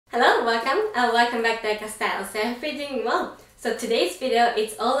Hello, welcome back to ayakastyles. I hope you're doing well. So today's video,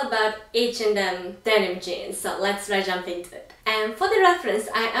 it's all about H&M denim jeans. So let's jump into it. And for the reference,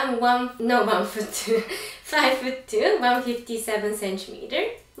 I am 5'2", 157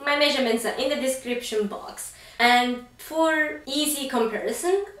 centimeter. My measurements are in the description box. And for easy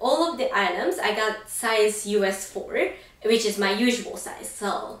comparison, all of the items I got size US4, which is my usual size.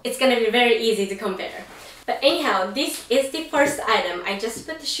 So it's gonna be very easy to compare. But anyhow, this is the first item. I just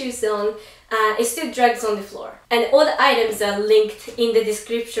put the shoes on. It still drags on the floor. And all the items are linked in the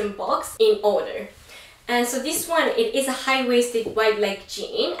description box in order. And so this one, it is a high-waisted wide leg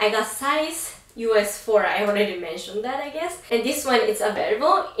jean. I got size US4, I already mentioned that, I guess. And this one is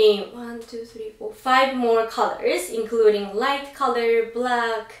available in 5 more colors, including light color,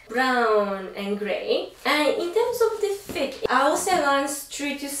 black, brown, and gray. And in terms of the fit, I will say runs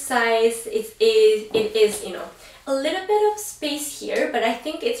true to size. It is, you know, a little bit of space here, but I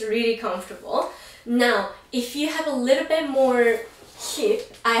think it's really comfortable. Now, if you have a little bit more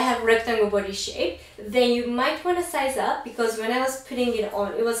hip, I have rectangle body shape, then you might want to size up, because when I was putting it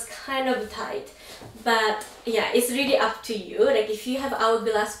on, it was kind of tight. But yeah, it's really up to you. Like if you have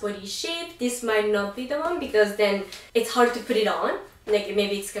hourglass body shape, this might not be the one, because then it's hard to put it on. Like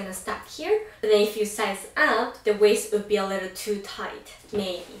maybe it's gonna stuck here. But then if you size up, the waist would be a little too tight,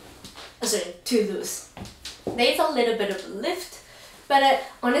 maybe. Oh, sorry, too loose. There's a little bit of lift, but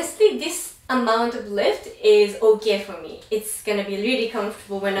honestly, this amount of lift is okay for me. It's gonna be really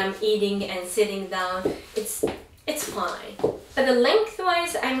comfortable when I'm eating and sitting down. It's fine. But the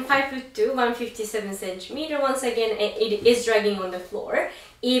length-wise, I'm 5'2", 157 centimeter. Once again, it is dragging on the floor,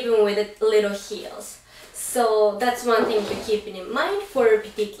 even with the little heels. So that's one thing to keep in mind for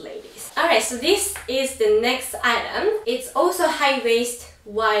petite ladies. Alright, so this is the next item. It's also high-waist,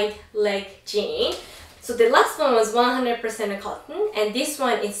 wide leg jean. So the last one was 100% cotton, and this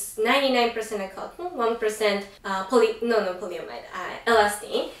one is 99% cotton, 1% polyamide,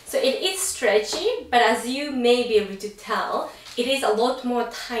 elastane. So it is stretchy, but as you may be able to tell, it is a lot more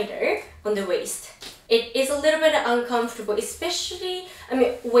tighter on the waist. It is a little bit uncomfortable, especially,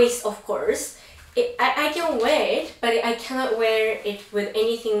 waist of course. I can wear it, but I cannot wear it with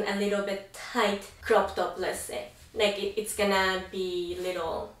anything a little bit tight, crop top, let's say. Like it's gonna be a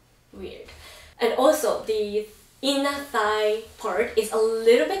little weird. And also, the inner thigh part is a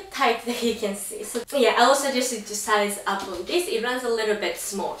little bit tight that you can see. So yeah, I will suggest you to size up on this. It runs a little bit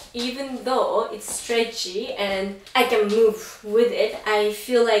small. Even though it's stretchy and I can move with it, I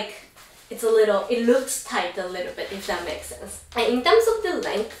feel like it looks tight a little bit, if that makes sense. And in terms of the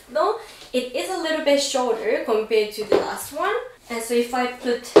length though, it is a little bit shorter compared to the last one. And so if I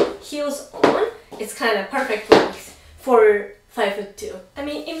put heels on, it's kind of perfect length for 5'2".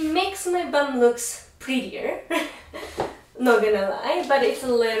 It makes my bum looks prettier, not gonna lie, but it's a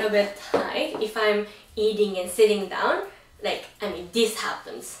little bit tight if I'm eating and sitting down. Like, this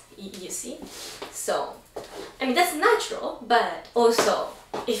happens, you see? So, that's natural, but also,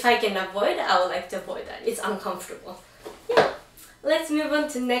 if I can avoid, I would like to avoid that. It's uncomfortable. Yeah. Let's move on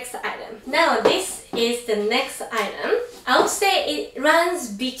to next item. Now, this is the next item. I would say it runs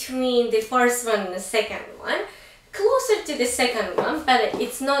between the first one and the second one. Closer to the second one, but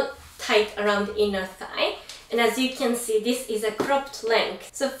it's not tight around the inner thigh. And as you can see, this is a cropped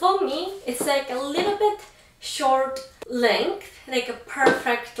length. So for me, it's like a little bit short length, like a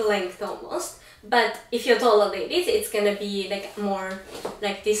perfect length almost. But if you're taller ladies, it's gonna be like more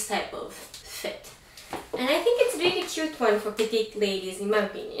like this type of fit. And I think it's a really cute one for petite ladies, in my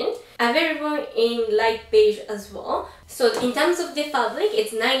opinion. Available in light beige as well. So in terms of the fabric,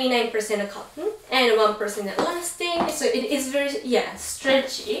 it's 99% cotton and 1% elastane. So it is very,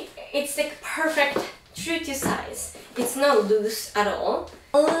 stretchy. It's like perfect, true to size. It's not loose at all.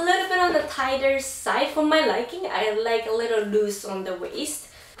 A little bit on the tighter side for my liking. I like a little loose on the waist.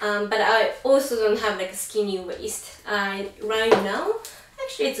 But I also don't have like a skinny waist. Right now,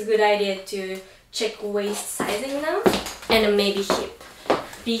 actually it's a good idea to check waist sizing now, and maybe hip,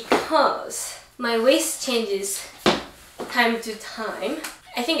 because my waist changes time to time.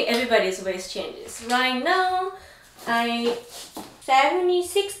 I think everybody's waist changes. Right now, I 70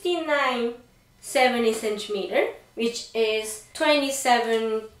 centimeter, which is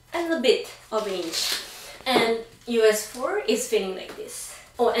 27 and a bit of an inch, and US4 is fitting like this.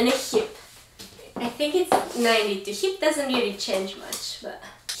 Oh, and a hip. I think it's 92. Hip doesn't really change much, but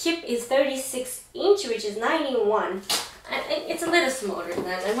hip is 36 inch, which is 91. And it's a little smaller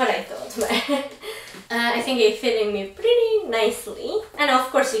than what I thought, but I think it's fitting me pretty nicely. And of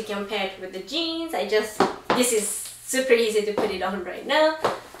course you can pair it with the jeans. This is super easy to put it on right now,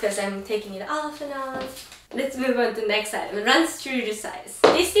 because I'm taking it off and on. Let's move on to the next item. Runs true to size.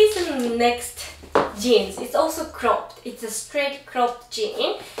 This is the next jeans. It's also cropped. It's a straight cropped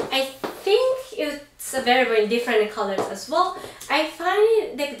jean. I think it's available in different colors as well. I find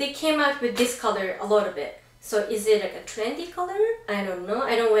it like they came out with this color a lot of it. So is it like a trendy color? I don't know.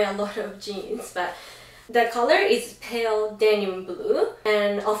 I don't wear a lot of jeans, but the color is pale denim blue.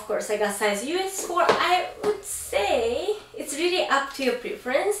 And of course I got size US4. I would say it's really up to your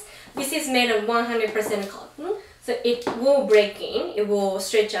preference. This is made of 100% cotton, so it will break in, it will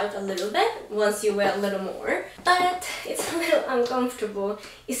stretch out a little bit once you wear a little more. But it's a little uncomfortable,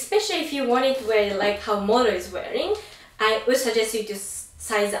 especially if you want it to wear like how model is wearing. I would suggest you to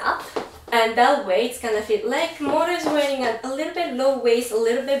size up, and that way it's gonna fit like model is wearing a little bit low waist, a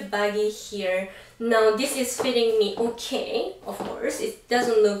little bit baggy here. Now this is fitting me okay, of course, it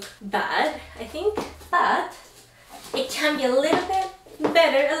doesn't look bad, I think, but it can be a little bit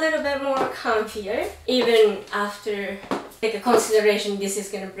better, a little bit more comfier, even after like a consideration this is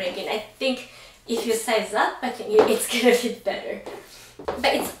gonna break in. I think if you size up, I think it's gonna fit better.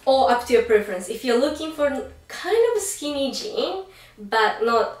 But it's all up to your preference. If you're looking for kind of a skinny jean, but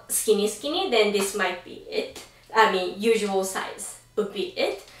not skinny, then this might be it. I mean, usual size would be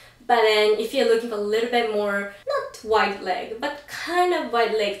it. But then if you're looking for a little bit more, not wide leg, but kind of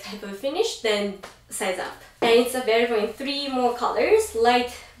wide leg type of finish, then size up. And it's available in 3 more colors: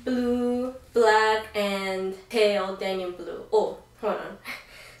 light blue, black, and pale denim blue. Oh, hold on.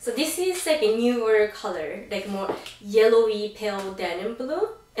 So this is like a newer color, like more yellowy pale denim blue.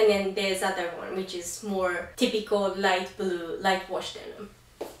 And then there's other one which is more typical light blue, light wash denim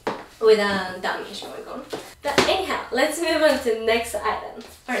with a damage going on. But anyhow, let's move on to the next item.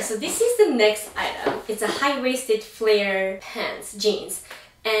 Alright, so this is the next item. It's a high-waisted flare pants, jeans.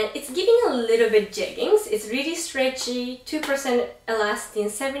 And it's giving a little bit jeggings. It's really stretchy, 2% elastin,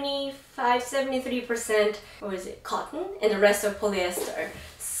 75-73% or is it cotton, and the rest are polyester.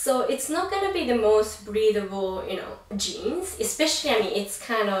 So it's not gonna be the most breathable, you know, jeans. Especially, I mean, it's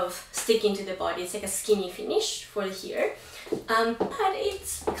kind of sticking to the body. It's like a skinny finish for here. But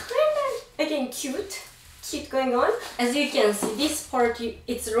it's kind of, again, cute going on. As you can see, this part,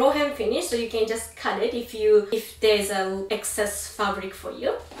 it's raw hem finish, so you can just cut it if there's a excess fabric for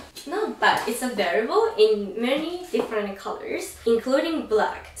you. No, but it's available in many different colors, including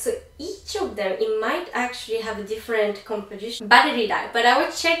black. So each of them, it might actually have a different composition. Battery dye, but I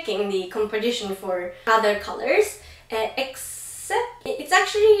was checking the composition for other colors, except it's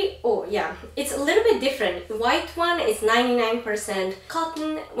actually, oh yeah, it's a little bit different. White one is 99%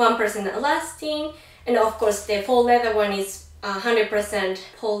 cotton, 1% elastin, and of course the faux leather one is 100%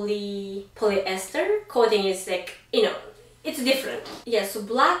 polyester. Coating is like, you know, it's different. Yeah, so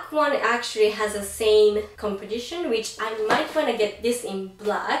black one actually has the same composition, which I might want to get this in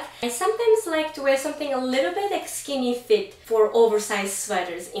black. I sometimes like to wear something a little bit like skinny fit for oversized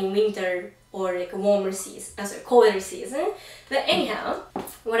sweaters in winter or like a warmer season, colder season. But anyhow,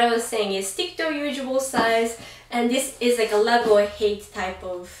 what I was saying is stick to your usual size, and this is like a love or hate type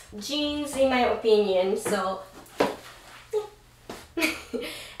of jeans in my opinion. So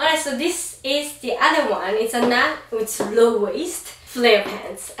alright, so this is the other one. It's a it's low waist flare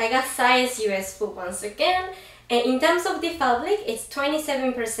pants. I got size US4 once again. And in terms of the fabric, it's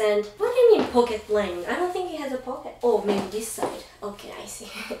 27%. What do you mean pocket lining? I don't think it has a pocket. Oh, maybe this side. Okay, I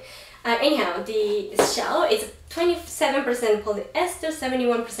see. Anyhow, the shell is 27% polyester,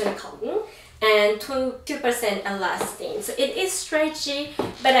 71% cotton, and 2% elastin. So it is stretchy,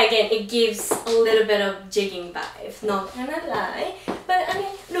 but again, it gives a little bit of jigging vibe. Not gonna lie, but I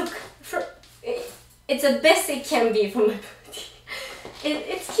mean, look, it's the best it can be for my body.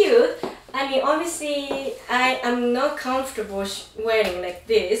 It's cute. I mean, obviously, I am not comfortable wearing like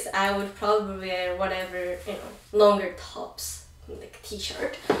this. I would probably wear whatever, you know, longer tops, like a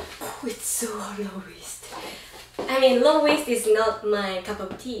t-shirt. Oh, it's so low waist. I mean, low waist is not my cup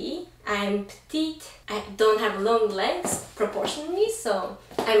of tea. I'm petite. I don't have long legs proportionally, so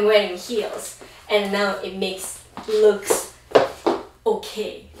I'm wearing heels, and now it looks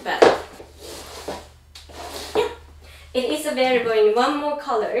okay. But yeah, it is available in 1 more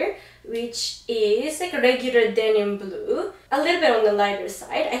color, which is like a regular denim blue, a little bit on the lighter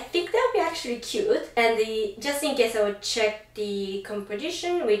side. I think that would be actually cute. And just in case, I would check the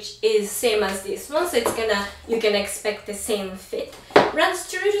composition, which is same as this one, so you can expect the same fit. Runs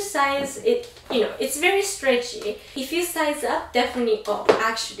true to size. It's very stretchy. If you size up, definitely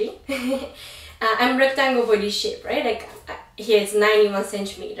actually I'm rectangle body shape, right? Like here it's 91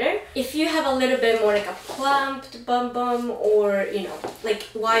 centimeter. If you have a little bit more like a plumped bum or, you know, like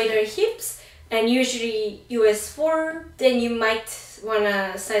wider hips, and usually US4, then you might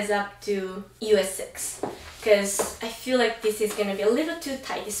wanna size up to US6, because I feel like this is gonna be a little too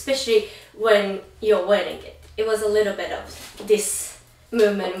tight, especially when you're wearing it. It was a little bit of this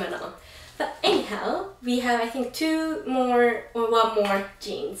movement went on. But anyhow, we have I think one more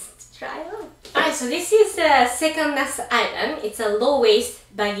jeans to try on. Alright, so this is the second last item. It's a low-waist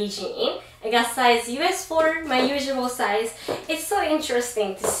baggy jean. I got size US4, my usual size. It's so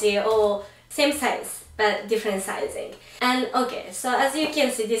interesting to see all same size but different sizing. And okay, so as you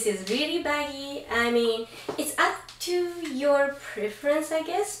can see, this is really baggy. I mean, it's up to your preference, I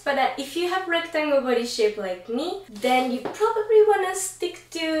guess, but if you have rectangle body shape like me, then you probably want to stick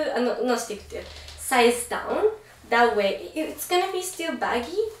to, not stick to, size down. That way it's gonna be still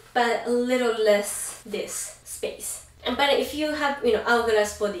baggy but a little less this space. But if you have, you know,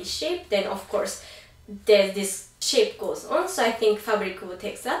 hourglass body shape, then of course this shape goes on, so I think fabric will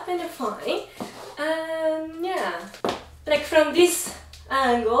take up and fine. Yeah, like from this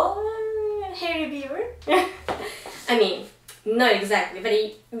angle, hairy beaver. I mean, not exactly, but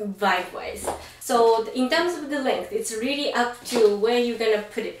vibe-wise. So in terms of the length, it's really up to where you're gonna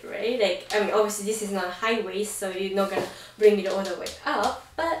put it, right? Like, I mean, obviously this is not high waist, so you're not gonna bring it all the way up.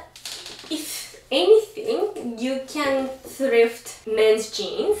 But if anything, you can thrift men's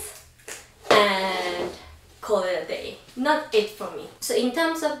jeans and call it a day. Not it for me. So in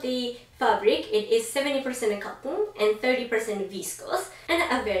terms of the fabric, it is 70% cotton and 30% viscose, and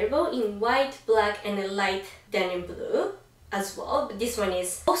available in white, black, and a light denim blue as well. But this one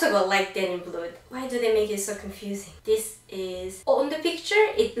is also got light denim blue. Why do they make it so confusing? This is, on the picture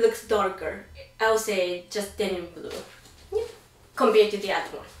it looks darker. I would say just denim blue, yeah, compared to the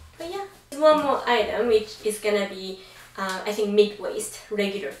other one. But yeah, one more item which is gonna be I think mid-waist,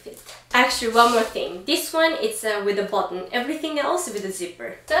 regular fit. Actually, one more thing. This one, it's with a button. Everything else with a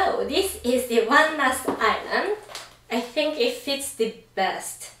zipper. So this is the one last item. I think it fits the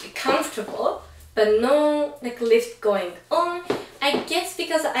best. Comfortable, but no like lift going on. I guess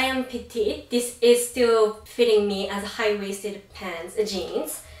because I am petite, this is still fitting me as high-waisted pants,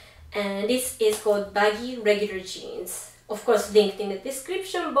 jeans. And this is called Baggy regular jeans. Of course, linked in the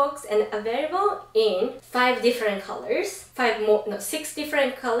description box and available in 5 different colors, 6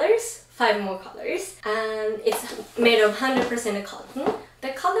 different colors, 5 more colors. And it's made of 100% cotton.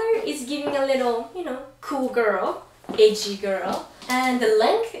 The color is giving a little, you know, cool girl, edgy girl. And the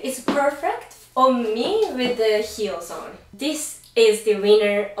length is perfect on me with the heels on. This is the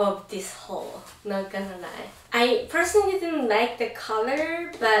winner of this haul, not gonna lie. I personally didn't like the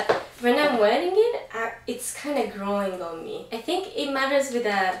color, but when I'm wearing it, it's kind of growing on me. I think it matters with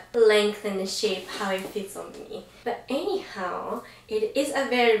the length and the shape, how it fits on me. But anyhow, it is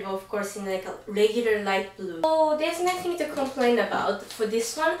available, of course, in like a regular light blue. So there's nothing to complain about for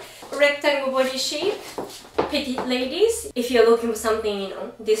this one. Rectangle body shape, petite ladies. If you're looking for something, you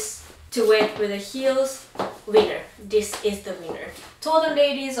know, this to wear with the heels, winner. This is the winner. Taller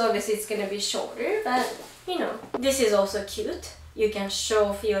ladies, obviously it's gonna be shorter, but you know, this is also cute. You can show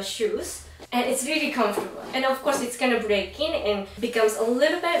off your shoes and it's really comfortable. And of course it's gonna break in and becomes a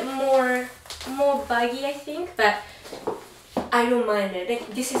little bit more baggy, I think, but I don't mind it.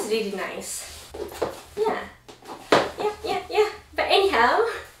 Like, this is really nice. Yeah. But anyhow,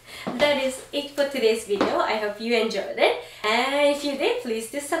 that is it for today's video. I hope you enjoyed it. And if you did, please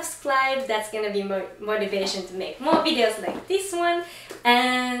do subscribe. That's gonna be more motivation to make more videos like this one.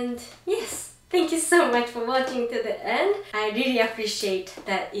 And yes, thank you so much for watching to the end. I really appreciate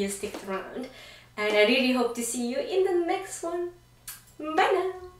that you stick around. And I really hope to see you in the next one. Bye now!